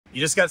You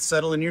just got to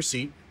settle in your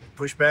seat,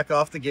 push back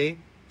off the gate,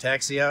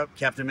 taxi out.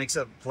 Captain makes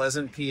a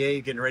pleasant PA,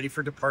 getting ready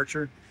for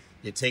departure.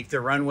 You take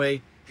the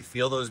runway. You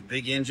feel those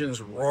big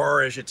engines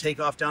roar as you take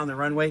off down the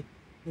runway.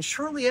 And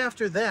shortly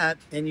after that,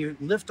 and you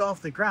lift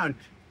off the ground,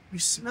 you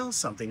smell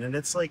something. And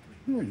it's like,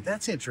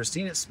 that's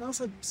interesting. It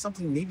smells like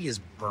something maybe is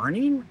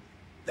burning.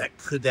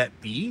 Could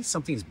that be?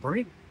 Something's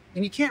burning.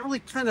 And you can't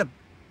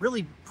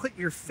really put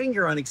your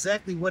finger on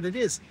exactly what it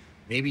is.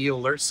 Maybe you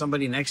alert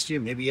somebody next to you.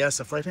 Maybe you ask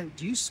the flight attendant,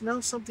 do you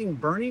smell something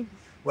burning?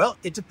 Well,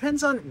 it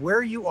depends on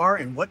where you are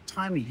and what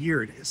time of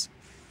year it is.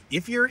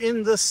 If you're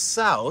in the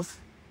south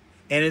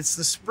and it's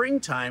the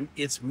springtime,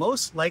 it's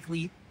most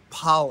likely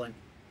pollen,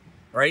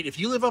 right? If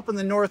you live up in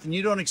the north and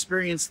you don't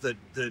experience the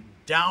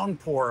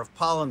downpour of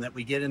pollen that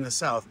we get in the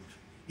south,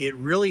 it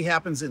really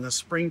happens in the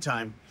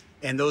springtime.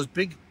 And those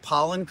big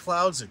pollen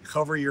clouds that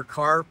cover your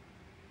car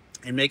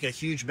and make a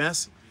huge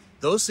mess,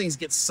 those things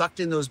get sucked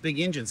in those big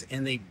engines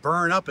and they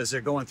burn up as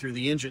they're going through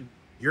the engine.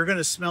 You're going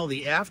to smell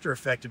the after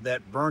effect of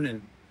that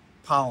burning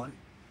pollen.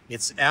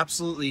 It's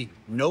absolutely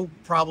no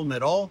problem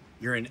at all.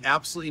 You're in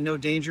absolutely no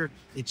danger.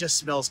 It just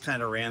smells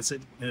kind of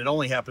rancid, and it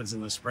only happens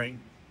in the spring.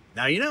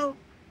 Now you know.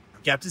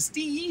 Captain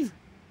Steve,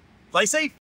 fly safe.